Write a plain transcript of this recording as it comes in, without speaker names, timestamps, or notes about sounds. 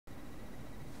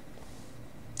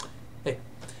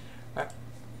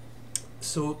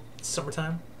So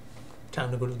summertime,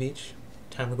 time to go to the beach,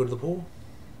 time to go to the pool,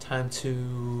 time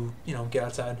to get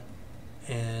outside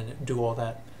and do all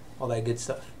that good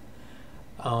stuff.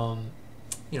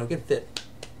 Get fit,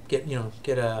 get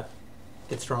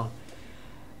strong.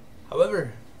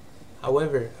 However, a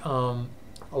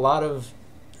lot of,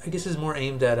 I guess, is more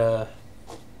aimed at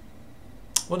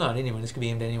well, not anyone. This could be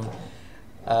aimed at anyone.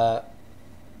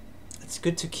 It's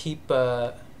good to keep.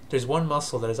 There's one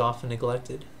muscle that is often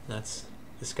neglected. And that's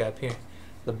this guy up here,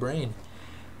 the brain.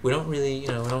 We don't really, we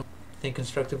don't think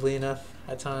constructively enough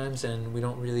at times, and we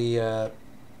don't really,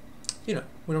 we don't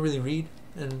really read.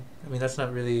 And I mean, that's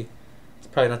not really. It's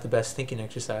probably not the best thinking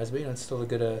exercise, but it's still a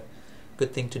good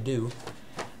thing to do.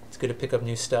 It's good to pick up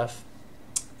new stuff.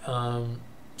 So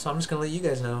I'm just gonna let you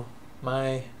guys know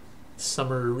my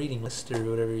summer reading list, or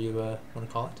whatever you want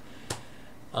to call it.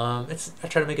 I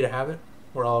try to make it a habit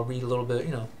where I'll read a little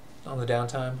bit, on the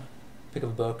downtime, pick up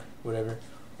a book, whatever.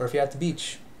 Or if you're at the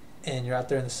beach and you're out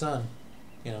there in the sun,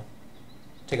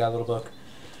 take out a little book.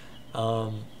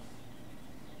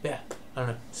 Yeah, I don't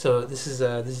know. So this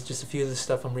is just a few of the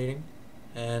stuff I'm reading,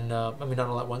 and I mean, not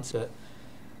all at once, but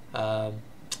let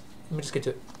me just get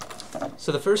to it.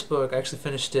 So the first book, I actually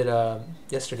finished it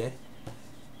yesterday,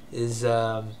 is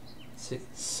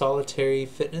Solitary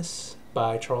Fitness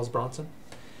by Charles Bronson.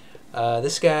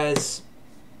 This guy's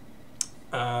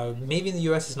maybe in the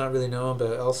U.S. it's not really known,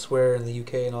 but elsewhere in the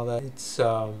U.K. and all that, it's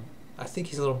I think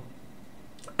he's a little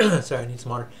sorry, I need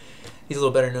some water. He's a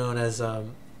little better known as what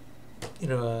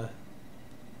do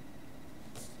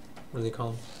they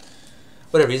call him?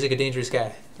 Whatever. He's like a dangerous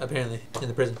guy apparently in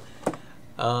the prison.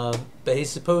 But he's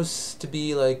supposed to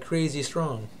be like crazy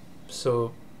strong.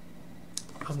 So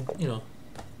I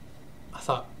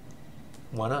thought,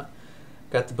 why not?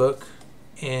 Got the book,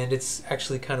 and it's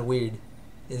actually kind of weird.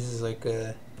 This is like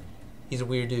he's a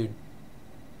weird dude.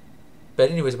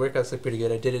 But anyways, workouts look pretty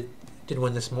good. I did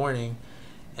one this morning,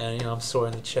 and I'm sore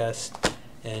in the chest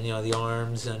and the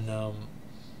arms, and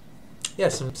yeah,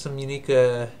 some unique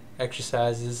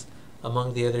exercises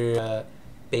among the other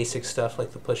basic stuff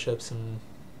like the push-ups and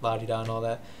la-di-da and all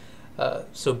that.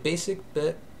 So basic,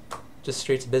 but just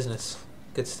straight to business.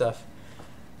 Good stuff.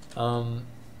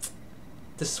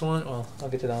 This one, well, I'll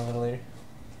get to that one a little later.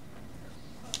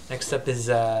 Next up is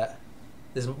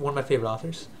one of my favorite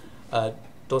authors,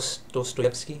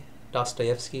 Dostoyevsky.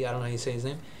 I don't know how you say his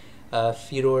name.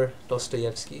 Fyodor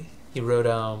Dostoyevsky. He wrote,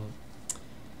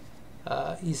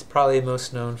 he's probably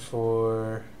most known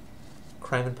for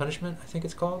Crime and Punishment, I think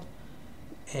it's called,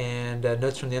 and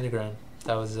Notes from the Underground.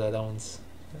 That one's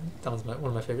one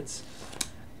of my favorites.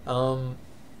 The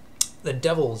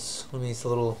Devils. It's a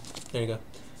little. There you go.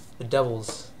 The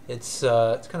Devils. It's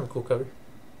kind of a cool cover.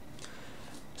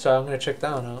 So I'm gonna check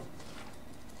that one out.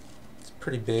 It's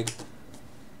pretty big.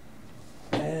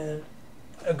 And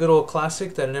a good old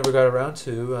classic that I never got around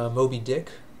to, Moby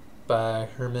Dick by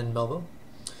Herman Melville.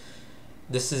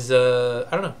 This is I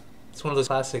don't know. It's one of those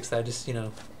classics that I just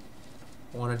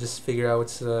want to just figure out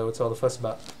what's all the fuss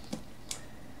about.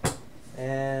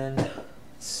 And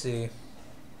let's see.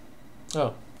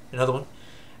 Oh, another one.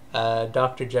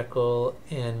 Dr. Jeckyll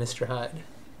and Mr. Hyde.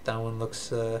 That one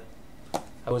looks. I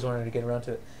always wanted to get around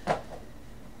to it.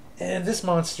 And this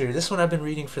monster. This one I've been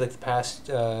reading for like the past.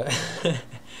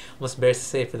 Almost embarrassed to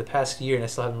say, for the past year, and I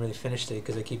still haven't really finished it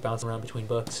because I keep bouncing around between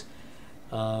books.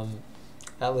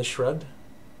 Atlas Shrugged.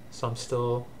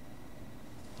 So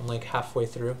I'm like halfway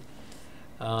through.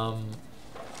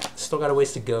 Still got a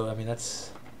ways to go. I mean,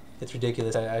 it's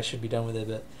ridiculous. I should be done with it,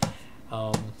 but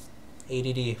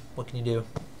ADD. What can you do?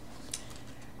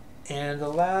 And the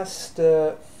last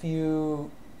few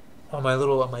on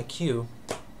my queue,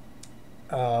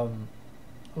 I'm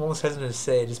almost hesitant to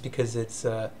say it just because it's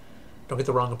don't get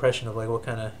the wrong impression of like what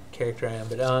kind of character I am.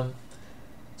 But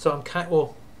so I'm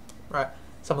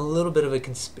so I'm a little bit of a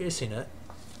conspiracy nut,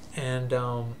 and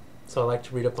so I like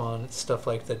to read up on stuff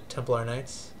like the Templar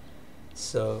Knights.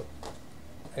 So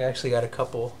I actually got a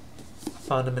couple.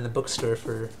 Found them in the bookstore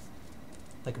for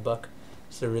like $1,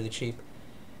 so they're really cheap.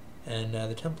 And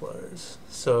the Templars.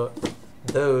 So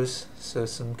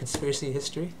some conspiracy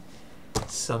history,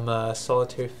 some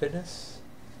solitary fitness,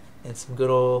 and some good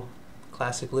old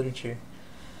classic literature.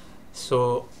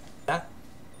 So that.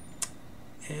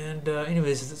 And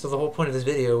anyways, so the whole point of this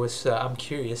video was I'm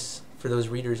curious for those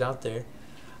readers out there.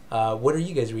 What are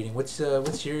you guys reading? What's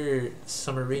your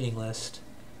summer reading list?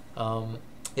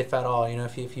 If at all,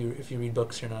 if you read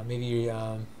books or not. Maybe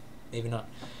not.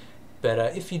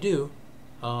 But if you do,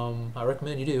 I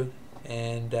recommend you do.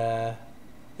 And yeah,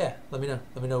 let me know.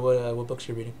 Let me know what books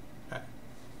you're reading.